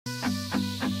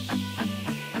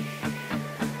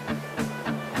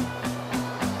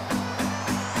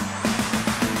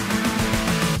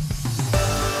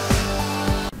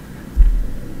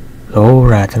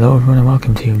Hello everyone and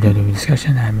welcome to WWE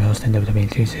Discussion. I'm your host and WWE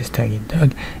enthusiast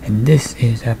Doug, and this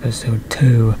is episode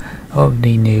 2 of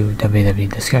the new WWE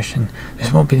Discussion.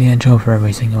 This won't be the intro for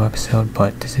every single episode,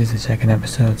 but this is the second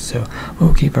episode, so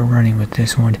we'll keep it running with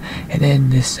this one. And in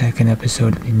this second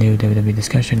episode of the new WWE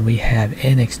Discussion, we have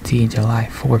NXT July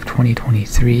 4th,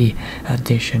 2023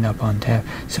 edition up on tap.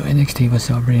 So NXT was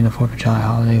celebrating the 4th of July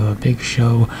holiday with a big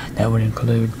show that would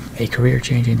include a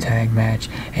career-changing tag match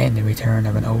and the return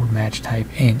of an old match type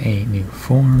in a new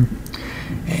form.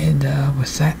 And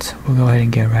with that, we'll go ahead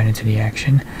and get right into the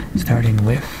action, starting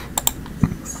with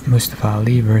Mustafa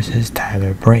Ali versus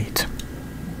Tyler Bate.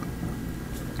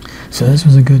 So this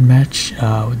was a good match,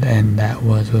 and that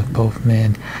was with both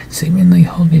men seemingly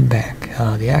holding back.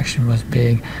 The action was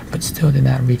big, but still did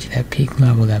not reach that peak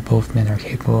level that both men are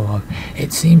capable of.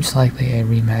 It seems likely a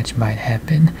rematch might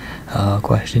happen.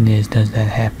 Question is, does that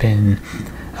happen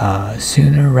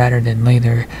sooner rather than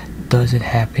later? Does it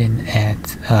happen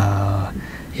at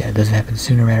does it happen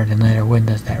sooner rather than later? When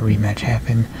does that rematch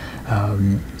happen?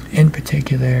 In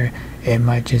particular, it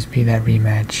might just be that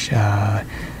rematch.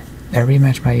 That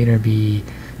rematch might either be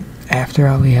after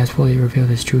Ali has fully revealed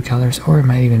his true colors, or it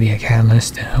might even be a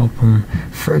catalyst to help him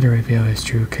further reveal his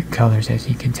true colors as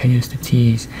he continues to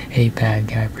tease a bad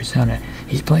guy persona.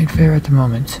 He's playing fair at the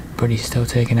moment, but he's still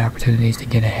taking opportunities to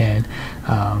get ahead.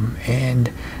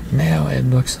 And now it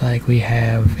looks like we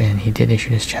have, and he did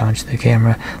issue this challenge to the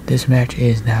camera, this match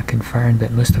is not confirmed,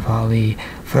 but Mustafa Ali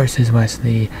versus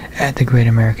Wesley at the Great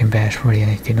American Bash for the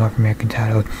NXT North American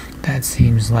title. That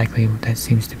seems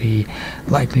to be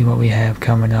likely what we have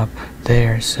coming up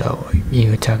there. So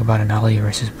you would talk about an Ali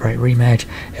versus Bright rematch.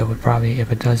 It would probably,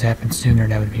 if it does happen sooner,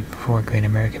 that would be before Great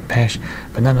American Bash.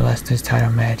 But nonetheless, this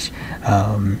title match,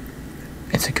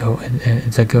 it's a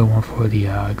good one for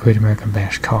the Great American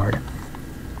Bash card.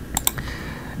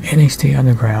 NXT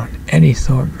Underground, Eddie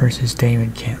Thorpe versus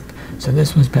Damon Kemp. So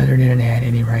this was better than it had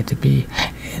any right to be.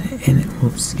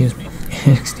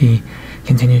 NXT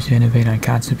continues to innovate on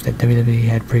concepts that WWE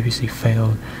had previously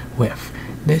failed with.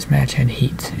 This match had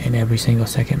heat, and every single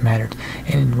second mattered.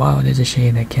 And while it is a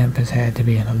shame that Kemp has had to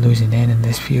be on a losing end in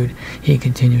this feud, he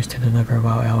continues to deliver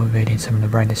while elevating some of the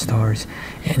brightest stars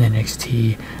in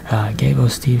NXT. Gable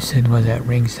Steveson was at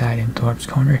ringside in Thorpe's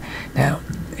corner. Now,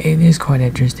 it is quite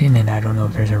interesting, and I don't know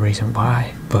if there's a reason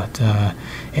why, but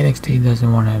NXT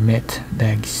doesn't want to admit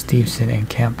that Steveson and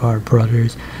Kemp are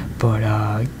brothers, but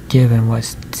given what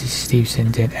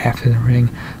Steveson did after the ring,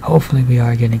 hopefully we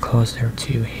are getting closer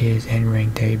to his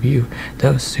in-ring debut.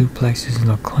 Those suplexes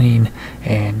look clean,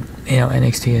 and you know,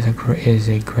 NXT is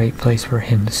a great place for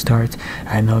him to start.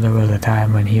 I know there was a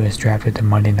time when he was drafted to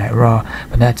Monday Night Raw,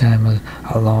 but that time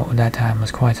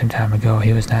was quite some time ago.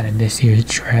 He was not in this year's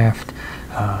draft.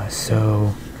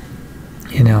 So,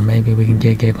 you know, maybe we can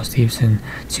get Gable Steveson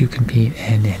to compete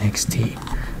in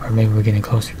NXT, or maybe we're getting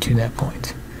closer to that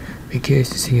point. Be curious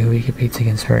to see who he competes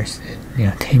against first. You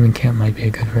know, Damon Kemp might be a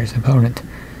good first opponent.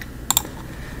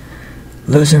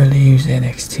 Loser leaves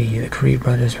NXT, the Creed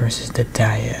Brothers versus the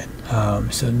Dyad.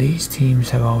 So these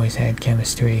teams have always had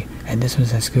chemistry, and this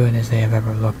was as good as they have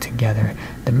ever looked together.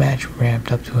 The match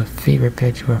ramped up to a fever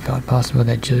pitch where it felt possible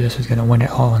that Julius was going to win it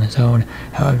all on his own.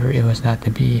 However, it was not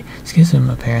to be. Schism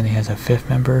apparently has a fifth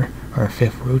member, or a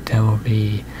fifth root, that will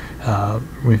be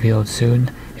revealed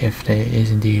soon, if there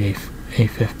is indeed a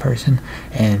fifth person,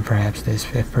 and perhaps this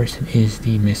fifth person is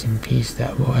the missing piece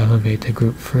that will elevate the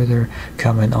group further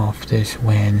coming off this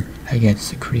win against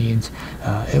the Creeds.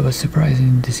 It was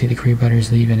surprising to see the Creed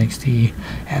Brothers leave NXT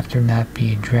after not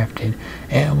being drafted,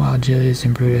 and while Julius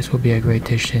and Brutus will be a great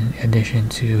addition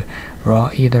to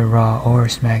either Raw or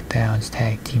SmackDown's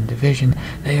tag team division,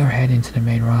 they are heading to the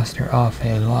main roster off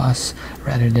a loss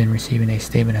rather than receiving a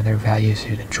statement of their values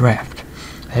through the draft.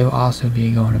 They will also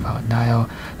be going about Niall,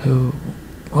 who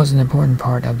was an important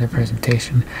part of their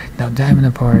presentation. Now,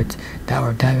 Diamond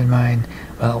Mine,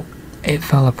 well, it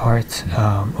fell apart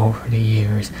over the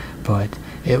years, but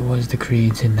it was the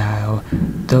Creeds and Niall.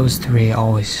 Those three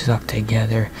always stuck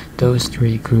together. Those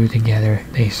three grew together.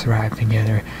 They thrived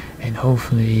together, and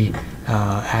hopefully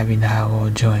Abby Niall will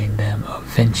join them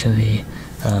eventually.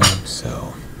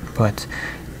 But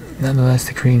nonetheless,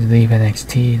 the Creeds leave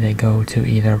NXT. They go to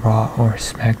either Raw or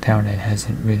SmackDown.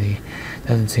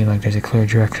 Doesn't seem like there's a clear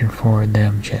direction for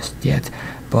them just yet.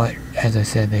 But as I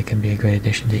said, they can be a great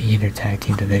addition to either tag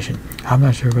team division. I'm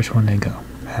not sure which one they go.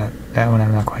 That one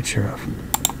I'm not quite sure of.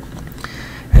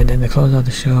 And then to close out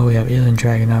the show, we have Ilya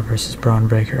Dragunov versus Braun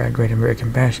Breaker at Great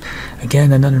American Bash.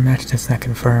 Again, another match that's not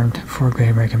confirmed for Great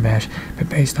American Bash, but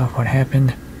based off what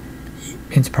happened,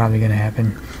 it's probably going to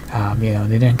happen. You know,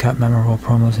 they didn't cut memorable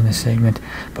promos in this segment,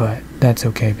 but that's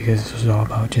okay because this was all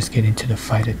about just getting to the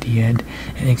fight at the end.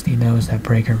 NXT knows that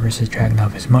Breakker versus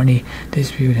Dragunov is money.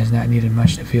 This feud has not needed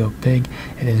much to feel big.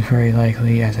 It is very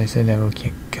likely, as I said, that will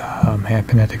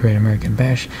happen at the Great American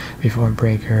Bash before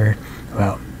Breakker,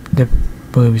 well,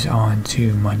 moves on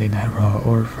to Monday Night Raw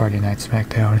or Friday Night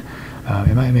SmackDown.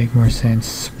 It might make more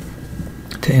sense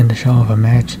to end the show of a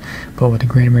match, but with the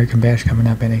Great American Bash coming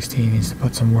up, NXT needs to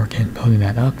put some work in building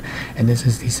that up, and this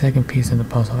is the second piece of the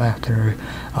puzzle after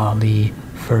Ali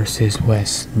versus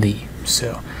Wes Lee.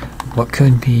 So what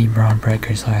could be Braun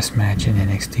Breaker's last match in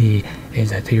NXT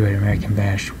is at the Great American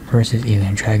Bash versus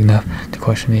Ilya Dragunov. The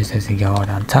question is, does he go out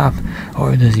on top,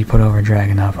 or does he put over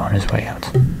Dragunov on his way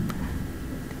out?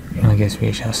 I guess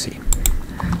we shall see.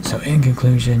 So in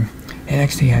conclusion,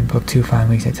 NXT had booked 2 fine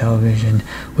weeks at television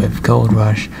with Gold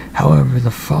Rush. However,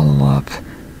 the follow-up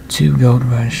to Gold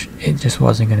Rush, it just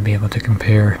wasn't going to be able to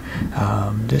compare.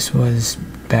 This was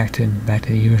back to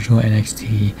the usual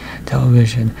NXT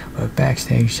television with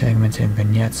backstage segments and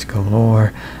vignettes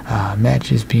galore,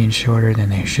 matches being shorter than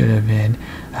they should have been.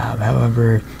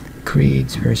 However,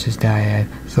 Creeds versus Dyad,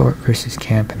 Thorpe versus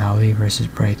Kemp, and Ali versus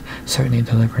Bright certainly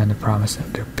delivered on the promise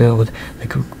of their build.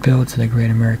 The build to the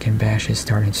Great American Bash is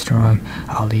starting strong.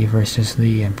 Ali versus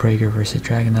Lee and Breakker versus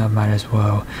Dragunov might as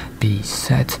well be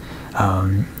set.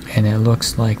 And it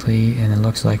looks like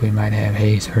we might have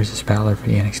Hayes versus Balor for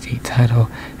the NXT title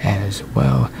as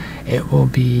well. It will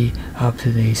be up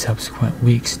to the subsequent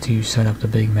weeks to set up the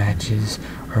big matches,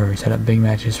 or set up big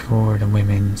matches for the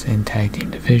women's and tag team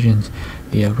divisions.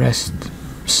 The arrest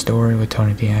story with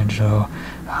Tony D'Angelo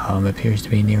appears to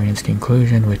be nearing its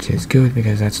conclusion, which is good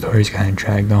because that story's kind of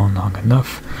dragged on long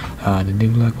enough. The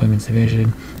New Look women's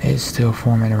division is still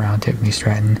forming around Tiffany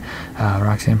Stratton,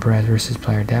 Roxanne Perez versus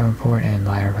Blair Davenport, and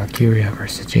Lyra Valkyria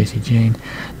versus JC Jane.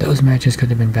 Those matches could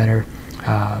have been better.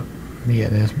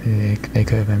 They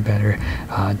could have been better.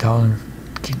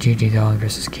 Gigi Dolan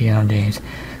versus Keanu James.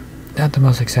 Not the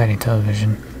most exciting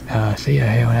television. Thea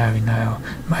Hale and Abby Nile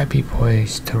might be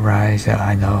poised to rise.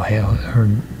 I know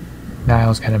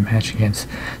Niles got a match against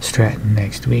Stratton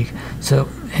next week. So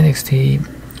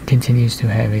NXT continues to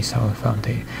have a solid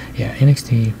foundation. Yeah,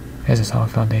 NXT has a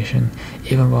solid foundation,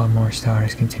 even while more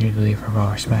stars continue to leave for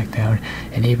Raw or SmackDown,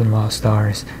 and even while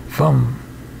stars from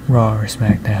Raw or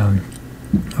SmackDown,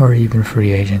 or even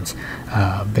free agents,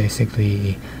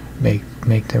 basically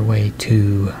make their way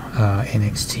to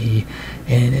NXT,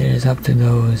 and it is up to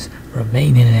those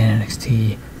remaining in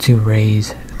NXT to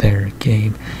raise their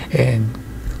game. And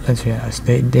let's be honest,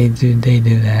 they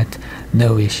do that,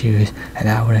 no issues, and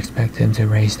I would expect them to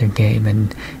raise their game,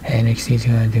 and NXT is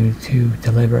going to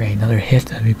deliver another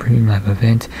hit of a premium live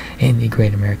event in the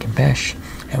Great American Bash.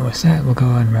 And with that, we'll go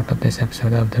on and wrap up this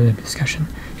episode of WWE Discussion.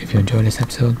 If you enjoyed this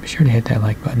episode, be sure to hit that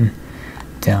like button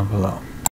down below.